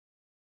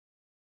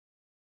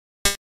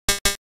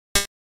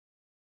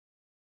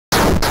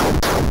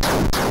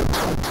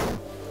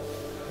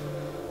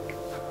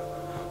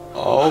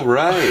All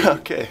right.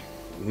 Okay.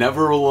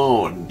 Never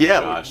Alone. Yeah.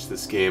 Gosh,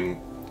 this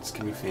game is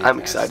gonna be fantastic. I'm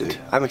excited.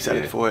 I'm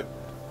excited for it.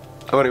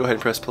 I'm gonna go ahead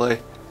and press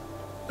play.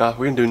 We're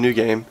gonna do a new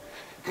game.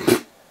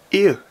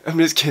 Ew. I'm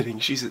just kidding.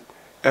 She's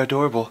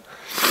adorable.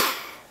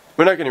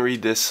 We're not gonna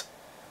read this.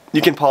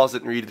 You can pause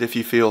it and read it if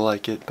you feel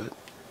like it, but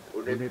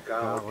should we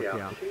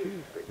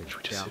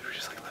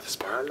just like let this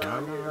part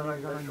go?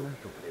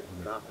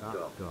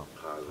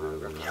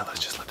 Yeah,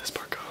 let's just let this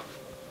part go.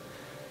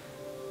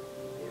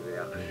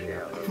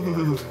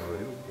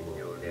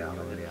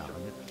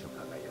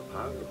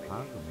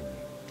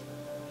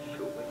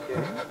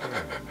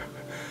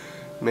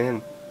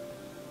 Man,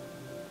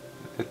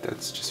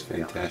 that's just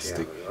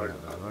fantastic.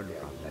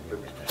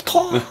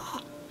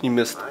 You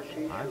missed.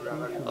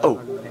 Oh.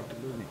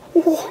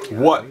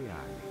 What?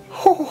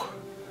 Oh.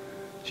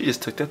 She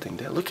just took that thing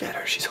down. Look at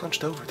her. She's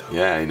hunched over though.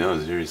 Yeah, I know.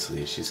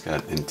 Seriously, she's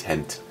got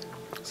intent.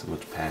 So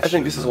much passion. I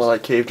think this is why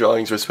like cave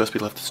drawings were supposed to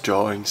be left as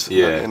drawings,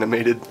 yeah, not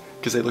animated,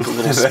 because they look a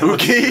little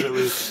spooky.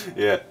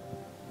 Yeah.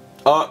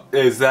 Oh,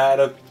 is that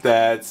a?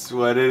 That's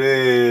what it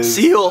is.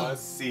 Seal. A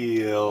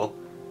seal.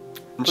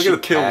 And Look she at the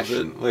kills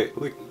passion. it. Wait,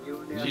 look.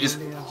 She just.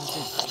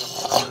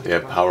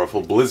 Yeah,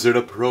 powerful blizzard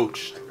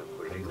approached.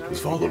 It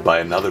was followed by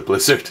another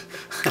blizzard.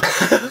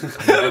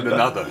 And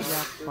another.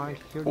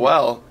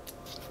 Wow.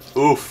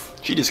 Oof.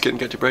 She just couldn't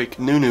catch a break.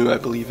 Nunu, I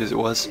believe, as it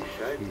was.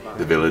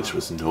 The village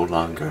was no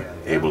longer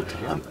able to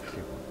hunt.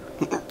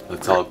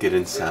 Let's all get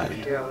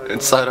inside.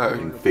 Inside our.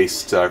 And face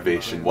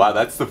starvation. Wow,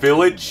 that's the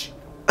village?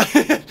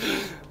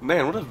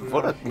 Man,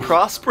 what a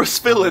prosperous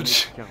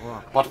village.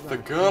 But the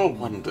girl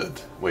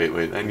wondered.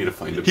 Wait, I need to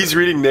find it. He's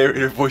reading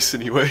narrator voice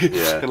anyway.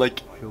 Yeah. And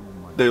like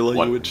their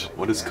language.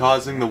 What is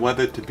causing the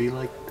weather to be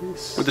like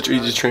this? With the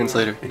easy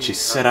translator. And she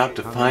set out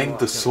to find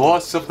the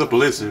source of the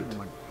blizzard.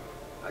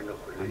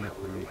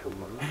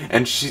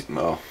 And she.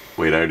 Oh,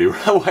 wait, I already.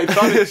 I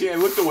thought it. I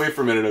looked away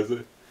for a minute. I was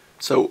like,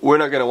 so we're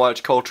not gonna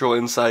watch cultural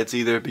insights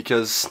either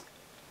because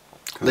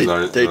they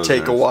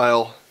take a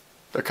while.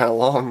 They're kind of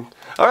long.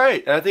 All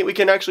right, and I think we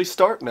can actually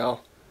start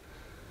now.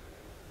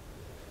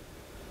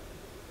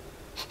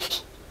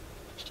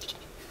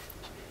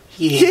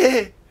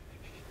 Yeah.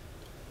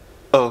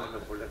 Oh.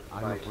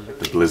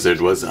 The blizzard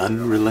was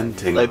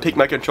unrelenting. I picked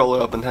my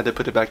controller up and had to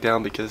put it back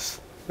down because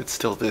it's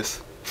still this.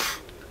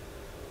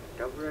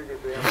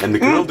 And the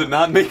girl did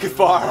not make it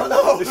far. Oh,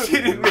 no. She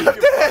didn't make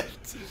it far.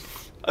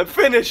 I'm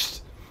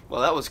finished.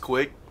 Well, that was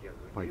quick.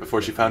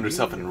 Before she found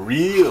herself in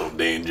real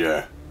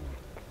danger.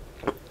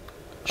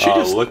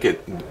 Look at.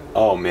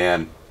 Oh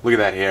man, look at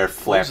that hair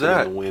flapping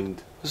in the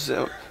wind. What's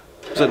that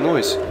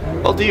noise?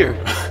 Oh dear.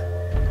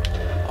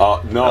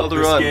 Oh no!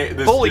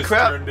 This Holy just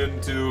crap! Turned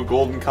into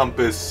Golden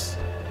Compass.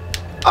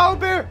 Oh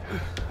bear!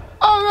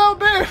 Oh no,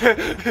 bear!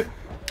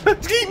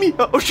 Skeet me!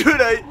 Oh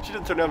shoot! She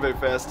didn't turn down very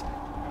fast.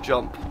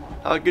 Jump.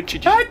 How good she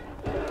just.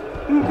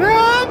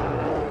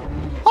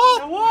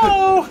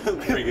 Oh!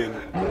 Friggin'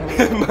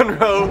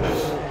 Monroe.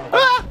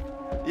 Ah!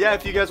 Yeah,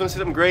 if you guys want to see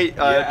something great,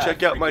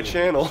 check out my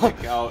channel.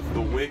 Check out the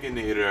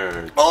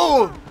Wigginator.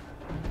 Oh!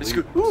 Let's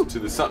go. To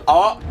the sun.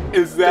 Oh,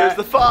 is that? There's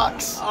the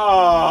fox.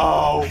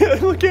 Oh!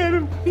 Look at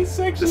him. He's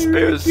actually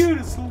really cute.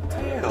 His little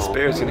tail. This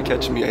bear's gonna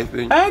catch me, I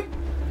think.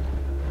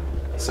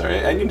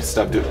 Sorry, I need to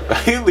stop doing.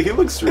 He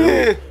looks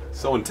really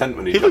so intent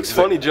when he. He looks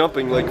funny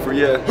jumping, like for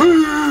He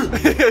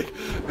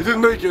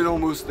didn't make it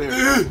almost there.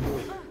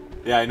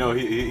 Yeah, I know.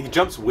 He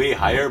jumps way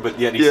higher, but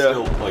yet he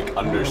still like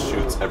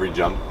undershoots every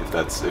jump. If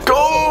that's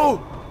Go!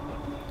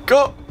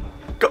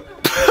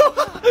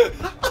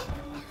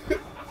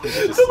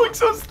 That looks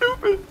so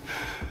stupid.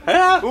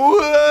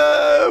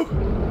 Whoa!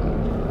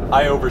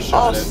 I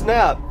overshot it. Oh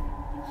snap!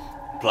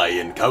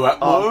 Playing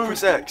co-op mode.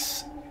 Press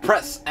X.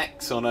 Press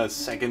X on a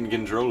second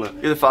controller.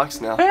 You're the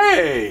fox now.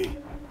 Hey!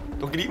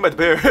 Don't get eaten by the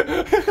bear.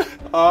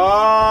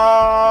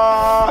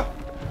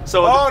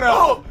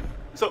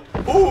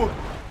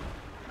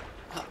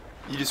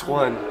 You just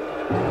won.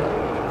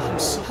 I'm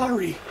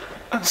sorry.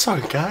 I'm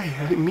sorry, guy.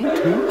 I didn't mean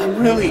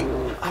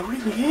to. I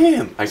really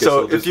am. I guess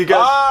so if you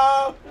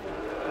guys,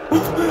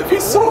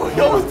 he's so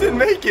he almost didn't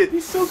make it.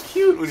 He's so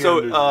cute. When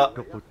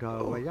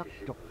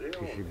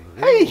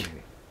hey,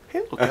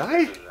 little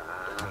guy.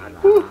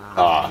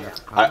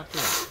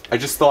 I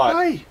just thought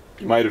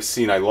you might have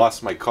seen I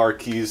lost my car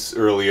keys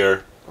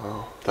earlier.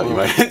 Thought you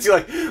might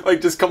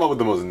like just come up with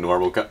the most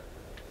normal. I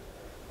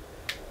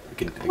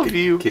can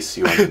kiss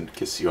you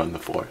on the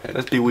forehead.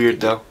 That'd be weird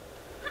though.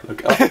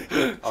 Look,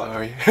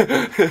 sorry.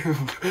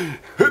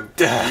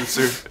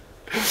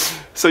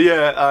 So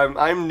yeah,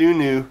 I'm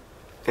Nunu,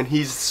 and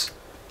he's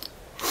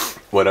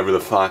whatever the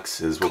fox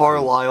is.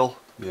 Carlisle.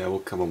 We'll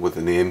come up with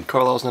a name.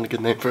 Carlisle's not a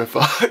good name for a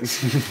fox.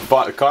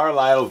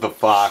 Carlisle the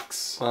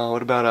fox.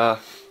 What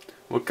about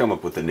We'll come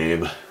up with a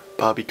name.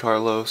 Bobby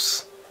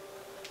Carlos.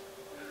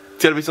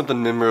 It's gotta be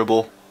something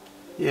memorable.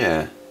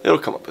 Yeah. It'll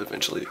come up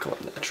eventually. It'll come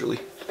up naturally.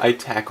 I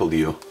tackled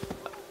you.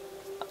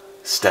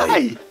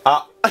 Stay.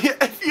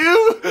 If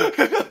you!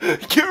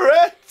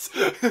 Correct!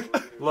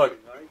 Look.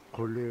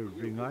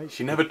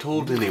 She never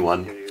told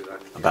anyone.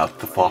 about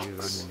the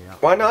fox.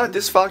 Why not?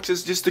 This fox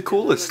is just the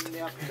coolest.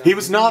 He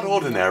was not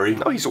ordinary.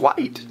 No, he's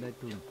white.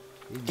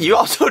 You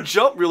also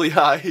jump really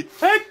high.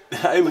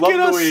 I love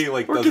the way he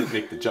like doesn't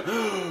make the jump.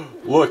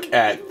 Look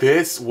at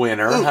this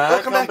winner,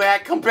 huh? Come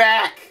back, come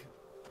back!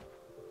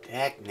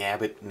 Dak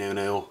nabbit,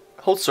 Nunu.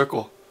 Hold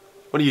circle.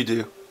 What do you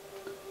do?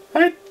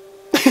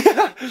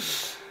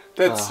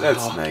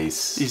 That's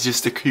nice. He's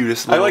just the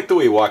cutest. I like the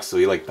way he walks, so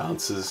he like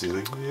bounces. He's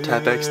like, yeah.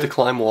 Tap X to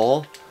climb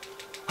wall.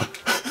 I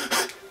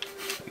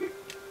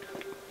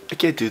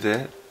can't do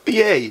that.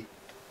 Yay!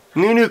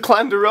 Nunu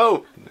climbed the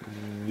rope.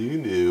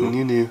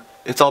 Nunu.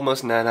 It's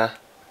almost Nana.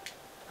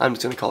 I'm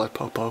just gonna call her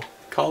Popo.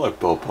 Call her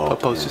Popo.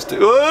 Popo's just.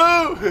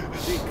 Whoa!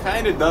 She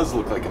kind of does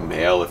look like a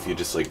male if you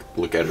just like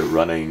look at her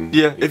running.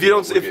 Yeah, if you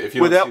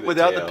don't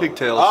without the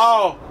pigtails.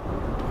 Oh,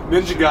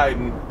 Ninja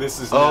Gaiden.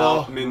 This is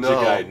now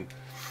Ninja Gaiden.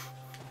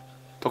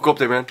 Don't go up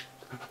there, man.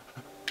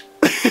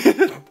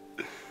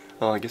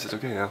 Oh, I guess it's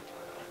okay now.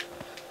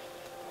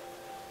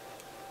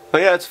 Oh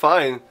yeah, it's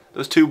fine.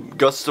 Those two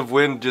gusts of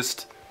wind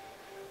just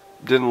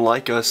didn't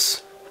like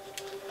us.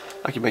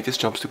 I can make this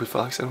jump, stupid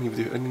fox. I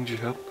need your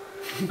help.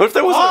 What if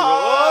there wasn't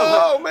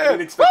oh man! I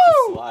didn't expect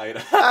to slide.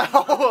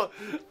 Ow!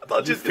 I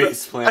thought you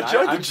face plant. I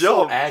tried to I'm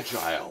jump. So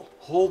agile.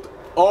 Hold.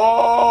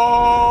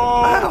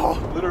 Oh!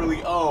 Ow.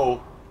 Literally.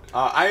 Oh.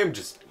 I am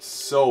just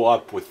so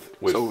up with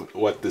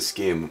what this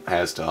game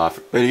has to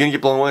offer. Man, you're gonna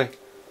get blown away.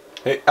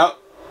 Hey, out!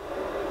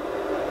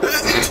 Look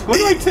at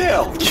my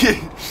tail.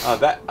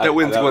 That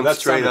wind's going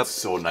straight up.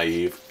 So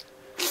naive.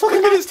 Look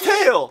at his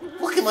tail.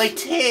 Look at my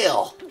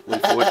tail.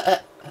 Wait for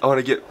it. I want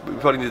to get. We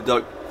probably need to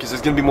duck because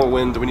there's gonna be more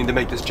wind. We need to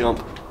make this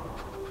jump.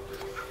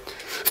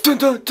 Dun,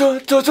 dun,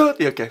 dun, dun, dun.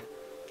 Yeah, okay.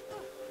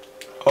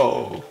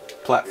 Oh,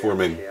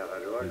 platforming.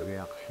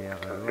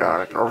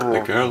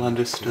 The girl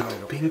understood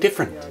being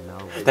different.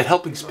 That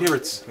helping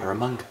spirits are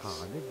among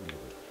us.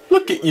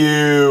 Look at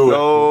you.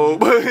 No.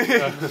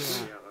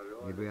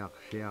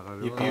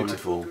 You're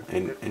beautiful,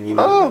 and you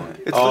know that.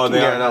 It's looking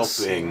at us.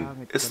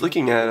 Helping. It's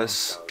looking at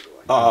us.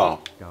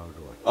 Oh.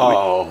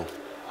 Oh.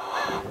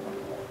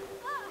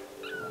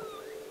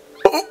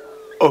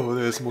 Oh,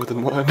 there's more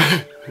than one.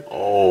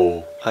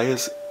 Oh.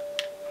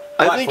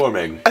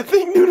 Platforming. I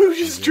think Nunu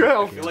just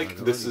drowned. I feel like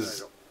this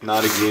is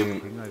not a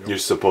game you're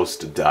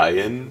supposed to die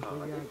in.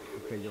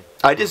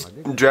 I just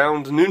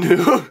drowned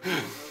Nunu.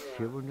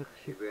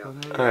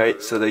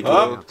 Alright, so they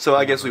go. So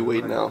I guess we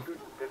wait now.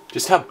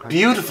 Just how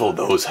beautiful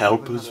those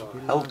helpers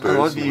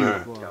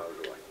were.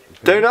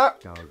 They're not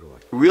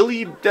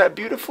really that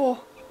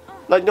beautiful.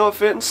 Like, no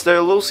offense, they're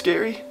a little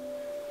scary.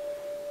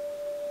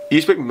 You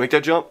expect me to make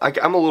that jump?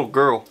 I'm a little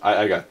girl.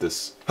 I got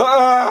this. Me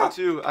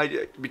too.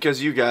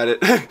 Because you got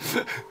it.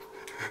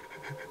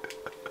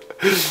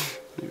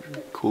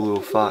 Cool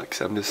little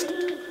fox. I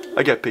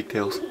got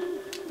pigtails.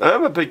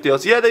 I'm a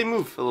pigtails. Yeah, they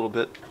move a little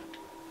bit.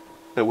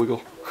 They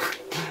wiggle.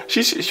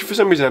 she for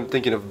some reason I'm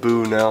thinking of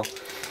Boo now.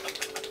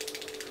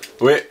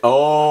 Wait.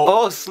 Oh.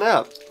 Oh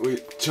snap!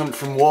 Wait. Jump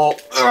from wall.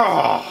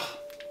 Ugh.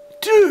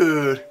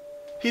 Dude,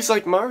 he's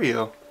like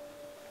Mario.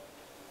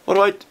 What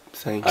do I?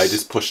 Thanks. I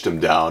just pushed him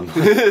down.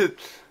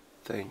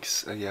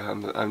 Thanks. Yeah,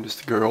 I'm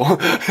just a girl.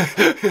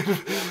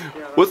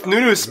 What's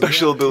Nunu's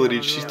special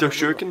ability? She throw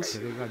shurikens?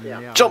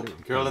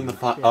 Jump! Girl in the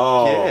pot.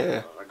 Oh.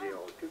 Yeah.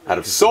 Out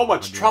of so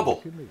much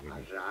trouble.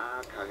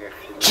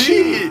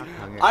 Gee!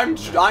 I'm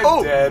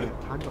dead.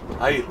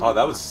 Oh,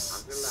 that was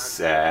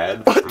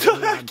sad. What the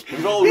heck?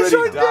 We've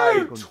already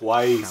died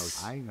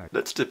twice.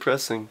 That's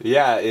depressing.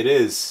 Yeah, it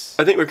is.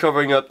 I think we're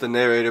covering up the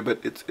narrator,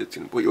 but it's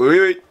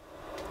wait.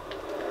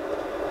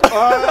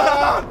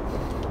 Ah!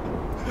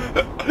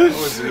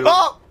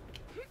 Oh!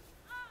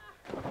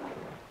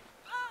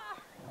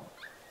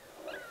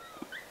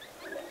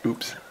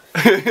 Oops.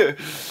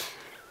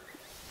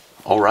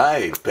 All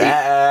right,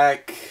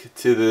 back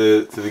to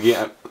the game.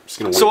 I'm just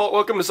gonna wait. So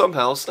welcome to some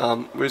house.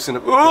 We're just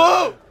gonna.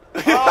 Whoa!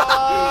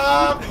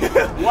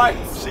 What?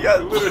 She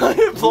got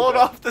blown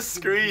off the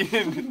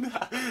screen.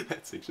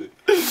 That's actually.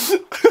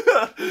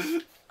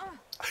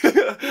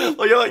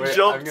 Like I like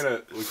jumped. I'm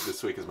gonna look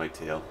this way because my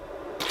tail.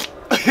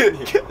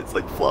 It's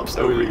like flops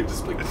over. You can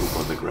just like poop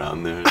on the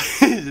ground there.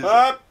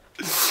 I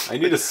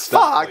need to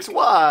stop. Fox,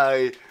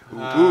 why?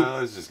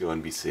 Let's just go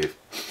and be safe.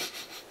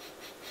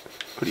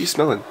 What are you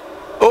smelling?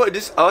 Oh, I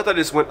thought it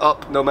just went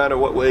up no matter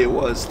what way it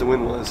was. The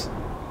wind was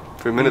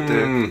for a minute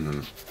there.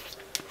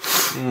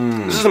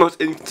 This is the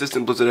most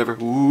inconsistent blizzard ever.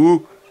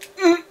 Ooh.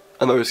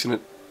 I'm not risking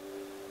it.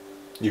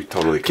 You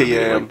totally could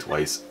like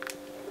twice.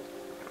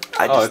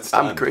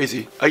 I'm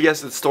crazy. I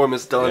guess the storm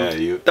is done.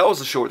 Yeah, that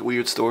was a short,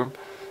 weird storm.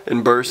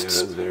 In bursts.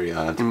 Yeah, that was very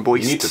odd. In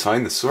bursts. You need to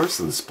find the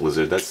source of this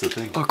blizzard. That's the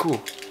thing. Oh, cool.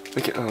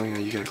 Oh, yeah,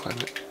 you gotta climb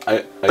it.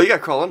 Oh, you gotta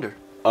crawl under.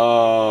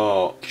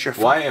 Oh.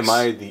 Why am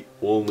I the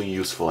only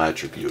useful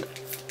attribute?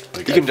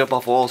 Like you can jump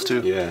off walls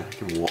too. Yeah, I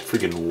can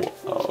freaking.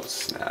 Oh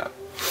snap!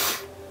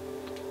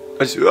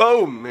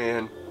 Oh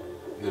man.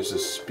 There's a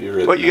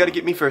spirit. Wait, you gotta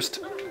get me first.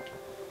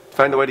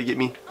 Find a way to get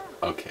me.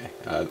 Okay.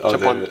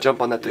 Jump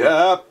on that thing.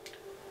 Yeah.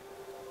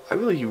 I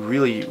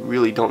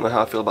really don't know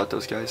how I feel about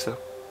those guys though.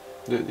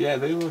 Yeah,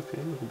 they look a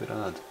bit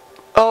odd.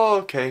 Oh,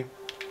 okay.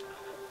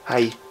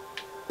 Hi.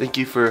 Thank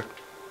you for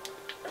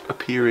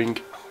appearing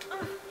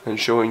and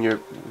showing your...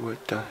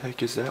 What the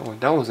heck is that one?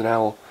 That one's an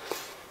owl,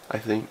 I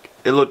think.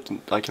 It looked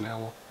like an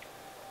owl.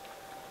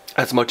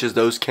 As much as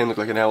those can look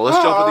like an owl. Let's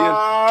jump at the end.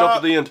 Jump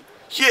at the end.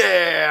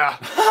 Yeah!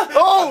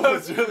 Oh! That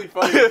was really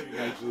funny,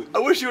 actually. I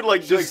wish you would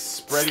like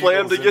just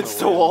slammed against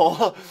the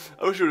wall.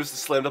 I wish you would have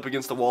just slammed up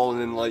against the wall and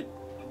then like...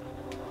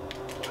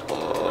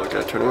 Oh, I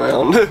gotta turn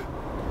around.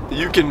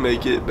 You can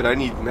make it, but I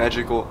need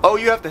magical... Oh,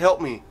 you have to help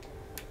me.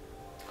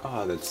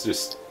 Oh, that's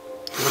just...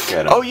 Look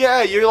at him. Oh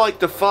yeah, you're like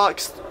the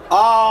fox.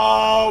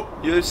 Oh!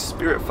 You're a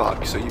spirit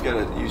fox, so you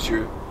gotta use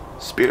your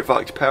spirit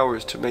fox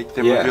powers to make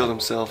them reveal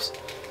themselves.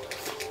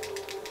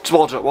 Just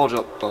wall jump, wall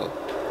jump.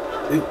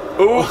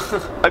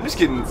 Oh, I'm just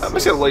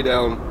gonna lay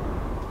down.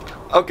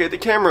 Okay, the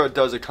camera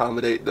does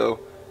accommodate though.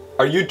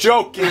 Are you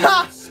joking?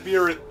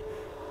 Spirit.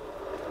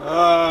 You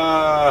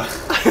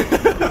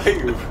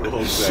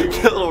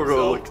little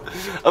roll.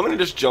 I'm gonna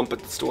just jump at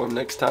the storm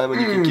next time,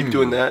 and you can keep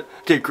doing that.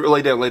 Okay,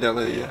 lay down,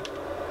 yeah.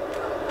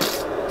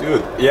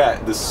 Dude, yeah,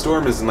 the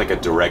storm isn't like a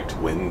direct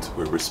wind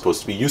where we're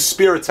supposed to be. You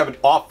spirits have an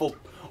awful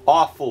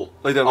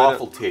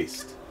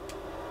taste.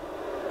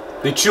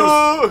 They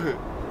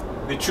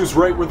choose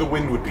right where the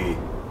wind would be. Yeah,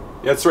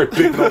 that's right,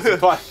 big nose.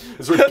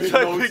 That's right,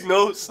 big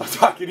nose. I'm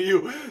talking to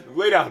you.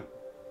 Lay down.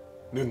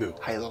 Nunu.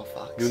 Hi, little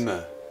fox.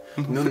 Nuna.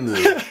 Nunu.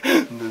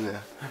 Nuna.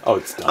 Oh,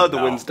 it's done. Oh,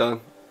 the wind's done.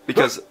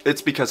 Because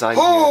I'm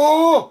here.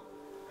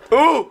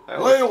 Oh!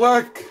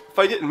 Lilac! If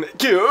I didn't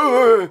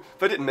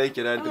make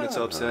it, I'd have been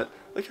so upset.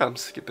 Look how I'm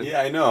skipping.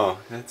 Yeah, I know.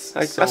 That's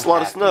a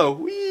lot of snow.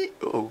 Whee!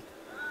 Oh.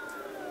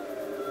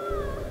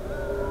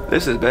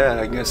 This is bad,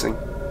 I'm guessing.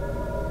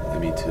 Yeah,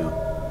 me too.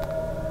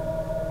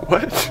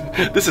 What?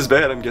 This is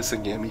bad, I'm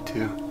guessing. Yeah, me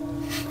too.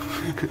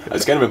 I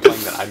was kind of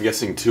implying that I'm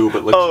guessing too,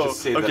 but let's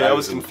just say that I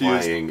was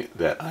implying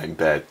that I'm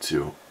bad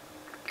too.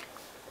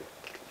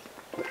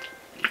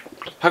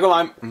 How come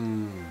I'm...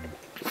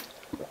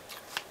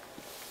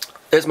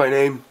 That's my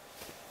name.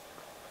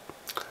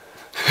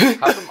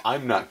 How come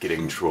I'm not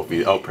getting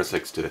trophy? Oh, press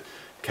X to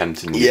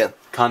continue. Yeah.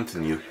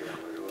 Continue.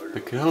 The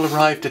girl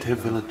arrived at her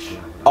village.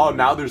 Oh,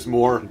 now there's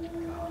more.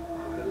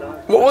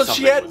 What was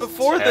she at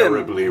before then?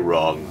 Terribly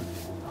wrong.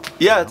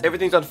 Yeah,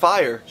 everything's on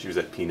fire. She was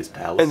at Penis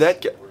Palace. And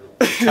that guy...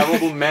 A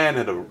terrible man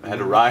had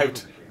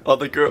arrived. Oh,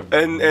 the girl,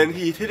 and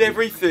he hit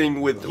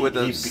everything with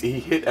a... He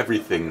hit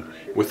everything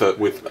with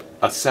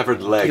a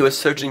severed leg. He was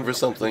searching for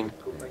something,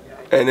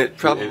 and it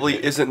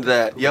probably isn't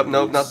that. Yep,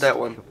 no, not that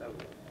one.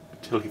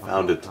 Until he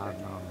found it.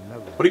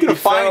 What are you gonna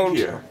find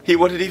here?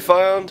 What did he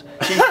find?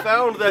 He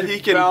found that he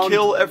can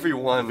kill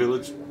everyone.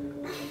 Village.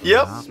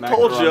 Yep,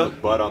 told you.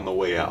 Butt on the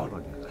way out.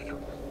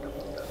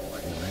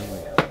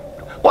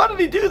 Why did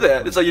he do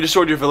that? It's like you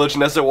destroyed your village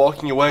and as they're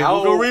walking away,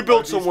 we'll go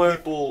rebuild somewhere.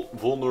 People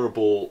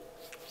vulnerable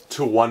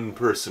to one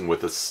person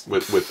with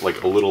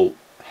like a little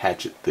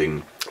hatchet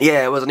thing.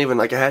 Yeah, it wasn't even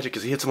like a hatchet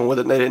because he hit someone with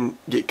it and they didn't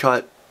get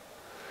cut.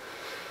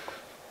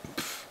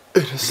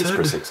 Just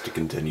press X to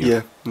continue.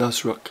 Yeah,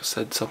 Nasruk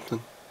said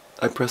something.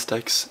 I pressed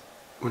X.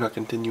 We're not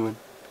continuing.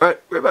 Alright,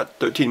 we're about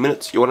 13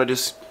 minutes. You want to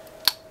just...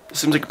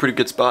 Seems like a pretty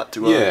good spot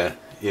to...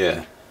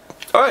 Yeah.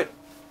 Alright,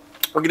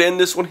 we're going to end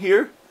this one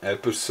here.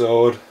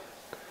 Episode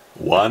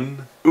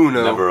 1.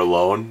 Uno. Never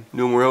alone.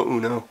 Numero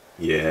uno.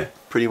 Yeah.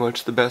 Pretty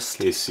much the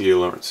best. Okay, see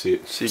you around. See you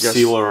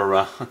guys.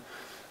 Around.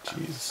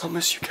 Jeez. I'll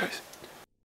miss you guys.